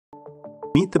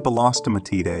Meet the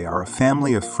Belostomatidae are a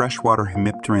family of freshwater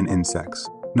hemipteran insects,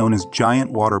 known as giant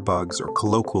water bugs or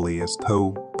colloquially as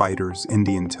toe biters,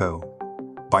 Indian toe,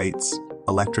 bites,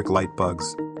 electric light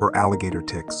bugs, or alligator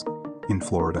ticks in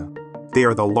Florida. They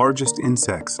are the largest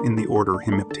insects in the order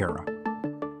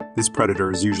Hemiptera. This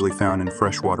predator is usually found in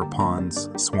freshwater ponds,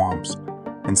 swamps,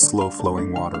 and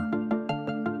slow-flowing water.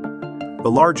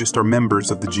 The largest are members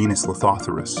of the genus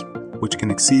Lithothrus, which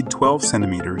can exceed 12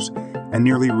 centimeters and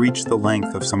nearly reach the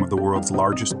length of some of the world's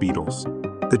largest beetles.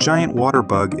 The giant water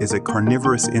bug is a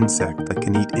carnivorous insect that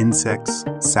can eat insects,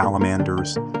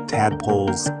 salamanders,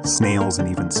 tadpoles, snails, and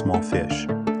even small fish.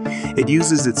 It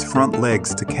uses its front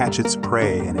legs to catch its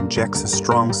prey and injects a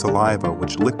strong saliva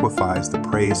which liquefies the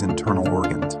prey's internal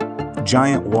organs.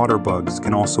 Giant water bugs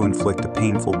can also inflict a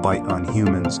painful bite on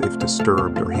humans if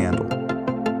disturbed or handled.